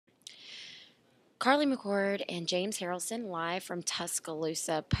Carly McCord and James Haralson live from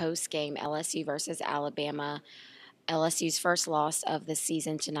Tuscaloosa post-game LSU versus Alabama. LSU's first loss of the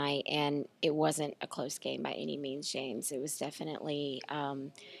season tonight, and it wasn't a close game by any means, James. It was definitely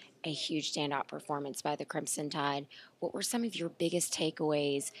a huge standout performance by the Crimson Tide. What were some of your biggest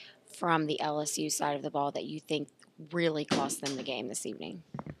takeaways from the LSU side of the ball that you think really cost them the game this evening?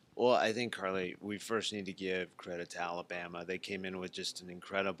 Well, I think, Carly, we first need to give credit to Alabama. They came in with just an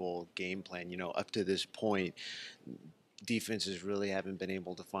incredible game plan. Up to this point, defenses really haven't been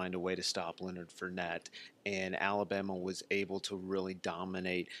able to find a way to stop Leonard Fournette, and Alabama was able to really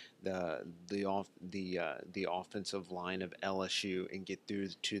dominate the offensive line of LSU and get through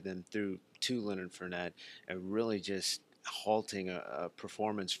to them through to Leonard Fournette, and really just halting a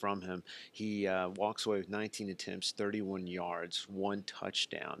performance from him. He walks away with 19 attempts, 31 yards, one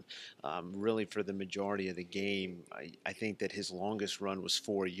touchdown. Really, for the majority of the game, I think that his longest run was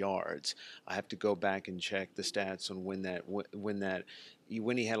 4 yards. I have to go back and check the stats on when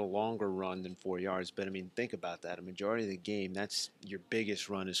he had a longer run than 4 yards. But I mean, think about that. A majority of the game, that's your biggest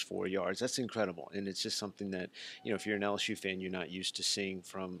run is 4 yards. That's incredible, and it's just something that if you're an LSU fan, you're not used to seeing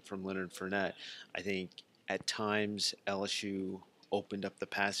from Leonard Fournette. I think at times LSU opened up the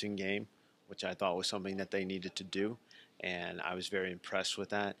passing game, which I thought was something that they needed to do. And I was very impressed with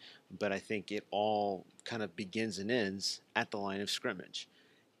that. But I think it all kind of begins and ends at the line of scrimmage.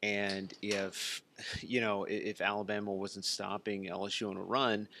 And if Alabama wasn't stopping LSU on a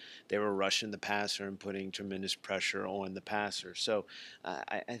run, they were rushing the passer and putting tremendous pressure on the passer. So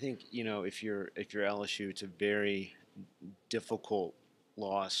I think if you're LSU, it's a very difficult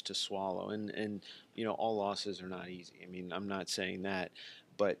loss to swallow. And all losses are not easy. I mean, I'm not saying that,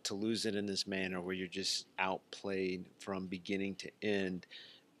 but to lose it in this manner where you're just outplayed from beginning to end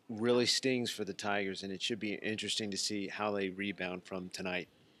really stings for the Tigers, and it should be interesting to see how they rebound from tonight.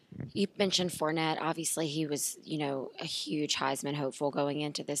 You mentioned Fournette. Obviously, he was, a huge Heisman hopeful going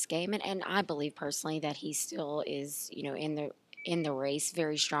into this game, and I believe personally that he still is, in the race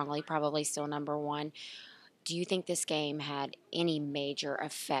very strongly, probably still number one. Do you think this game had any major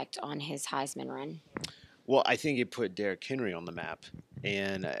effect on his Heisman run? Well, I think it put Derrick Henry on the map,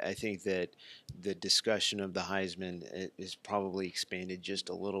 and I think that the discussion of the Heisman is probably expanded just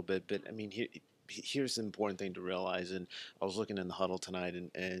a little bit. But I mean, here's the important thing to realize. And I was looking in the huddle tonight,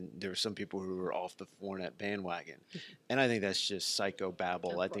 and there were some people who were off the Fournette bandwagon, and I think that's just psycho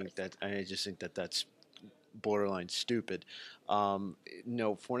babble. I just think that that's borderline stupid.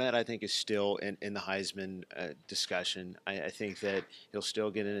 No, Fournette, I think, is still in the Heisman discussion. I think that he'll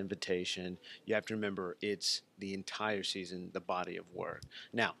still get an invitation. You have to remember, it's the entire season, the body of work.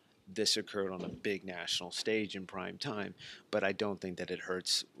 Now, this occurred on a big national stage in prime time, but I don't think that it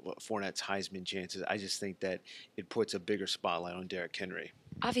hurts Fournette's Heisman chances. I just think that it puts a bigger spotlight on Derrick Henry.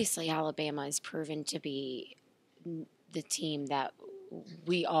 Obviously, Alabama is proven to be the team that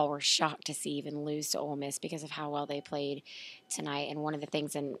we all were shocked to see even lose to Ole Miss because of how well they played tonight. And one of the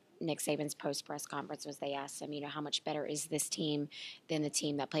things in Nick Saban's post press conference was they asked him, how much better is this team than the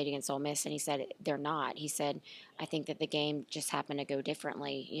team that played against Ole Miss? And he said they're not. He said, I think that the game just happened to go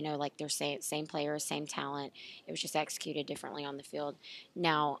differently. Like they're same players, same talent. It was just executed differently on the field.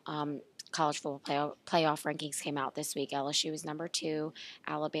 Now, college football playoff rankings came out this week. LSU is number 2,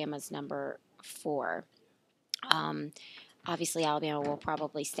 Alabama's number 4. Um, Obviously, Alabama will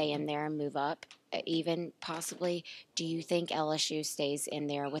probably stay in there and move up, even possibly. Do you think LSU stays in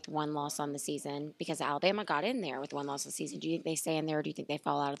there with one loss on the season? Because Alabama got in there with one loss on the season. Do you think they stay in there, or do you think they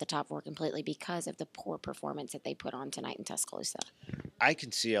fall out of the top 4 completely because of the poor performance that they put on tonight in Tuscaloosa? I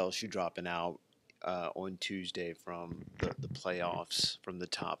can see LSU dropping out on Tuesday from the playoffs from the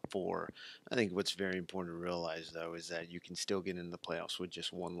top 4. I think what's very important to realize, though, is that you can still get into the playoffs with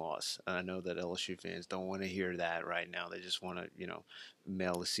just one loss. And I know that LSU fans don't want to hear that right now. They just want to,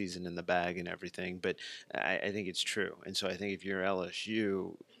 mail the season in the bag and everything. But I think it's true. And so I think if you're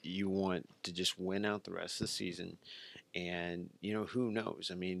LSU, you want to just win out the rest of the season. And, who knows?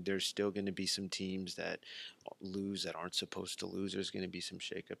 I mean, there's still going to be some teams that lose that aren't supposed to lose. There's going to be some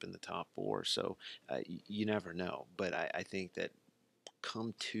shakeup in the top 4. So you never know. But I think that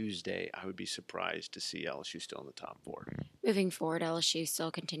come Tuesday, I would be surprised to see LSU still in the top 4. Moving forward, LSU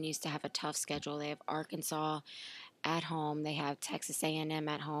still continues to have a tough schedule. They have Arkansas at home. They have Texas A&M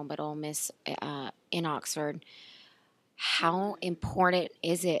at home, but Ole Miss in Oxford. How important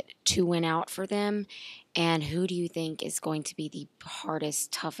is it to win out for them? And who do you think is going to be the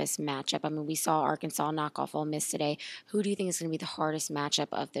hardest, toughest matchup? I mean, we saw Arkansas knock off Ole Miss today. Who do you think is going to be the hardest matchup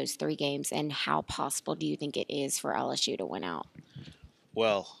of those 3 games? And how possible do you think it is for LSU to win out?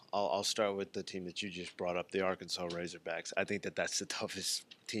 Well, I'll start with the team that you just brought up, the Arkansas Razorbacks. I think that that's the toughest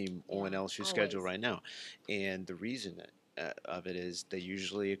team on Yeah, LSU's schedule always. right now, and the reason of it is they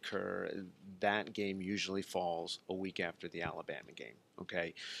usually occur. That game usually falls a week after the Alabama game.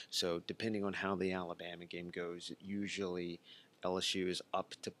 Okay, so depending on how the Alabama game goes, usually LSU is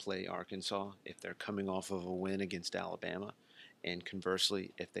up to play Arkansas if they're coming off of a win against Alabama, and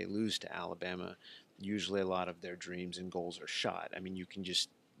conversely, if they lose to Alabama, usually a lot of their dreams and goals are shot. I mean, you can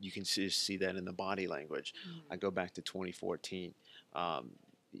see that in the body language. I Mhm. go back to 2014. Um,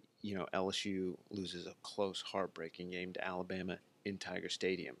 LSU loses a close, heartbreaking game to Alabama in Tiger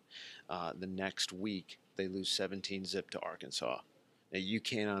Stadium. The next week, they lose 17-zip to Arkansas. Now, you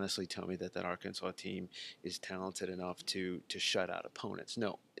can't honestly tell me that Arkansas team is talented enough to shut out opponents.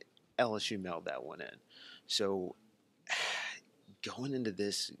 No, LSU mailed that one in. So going into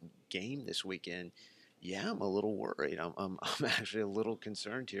this game this weekend, yeah, I'm a little worried. I'm actually a little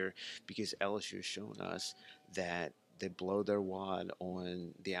concerned here because LSU has shown us that they blow their wad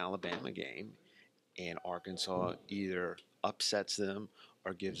on the Alabama game, and Arkansas either upsets them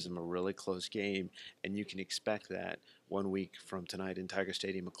or gives them a really close game, and you can expect that 1 week from tonight in Tiger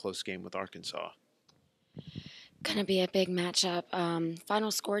Stadium, a close game with Arkansas. Gonna be a big matchup. Final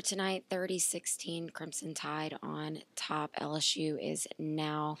score tonight 30-16 Crimson Tide on top. LSU is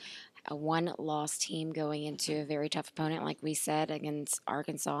now a one loss team going into a very tough opponent, like we said, against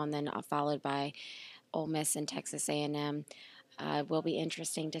Arkansas, and then followed by Ole Miss and Texas A&M. It will be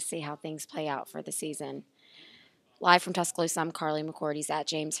interesting to see how things play out for the season. Live from Tuscaloosa, I'm Carly McCord. He's at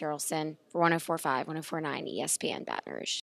James Haralson for 1045, 1049 ESPN Baton Rouge.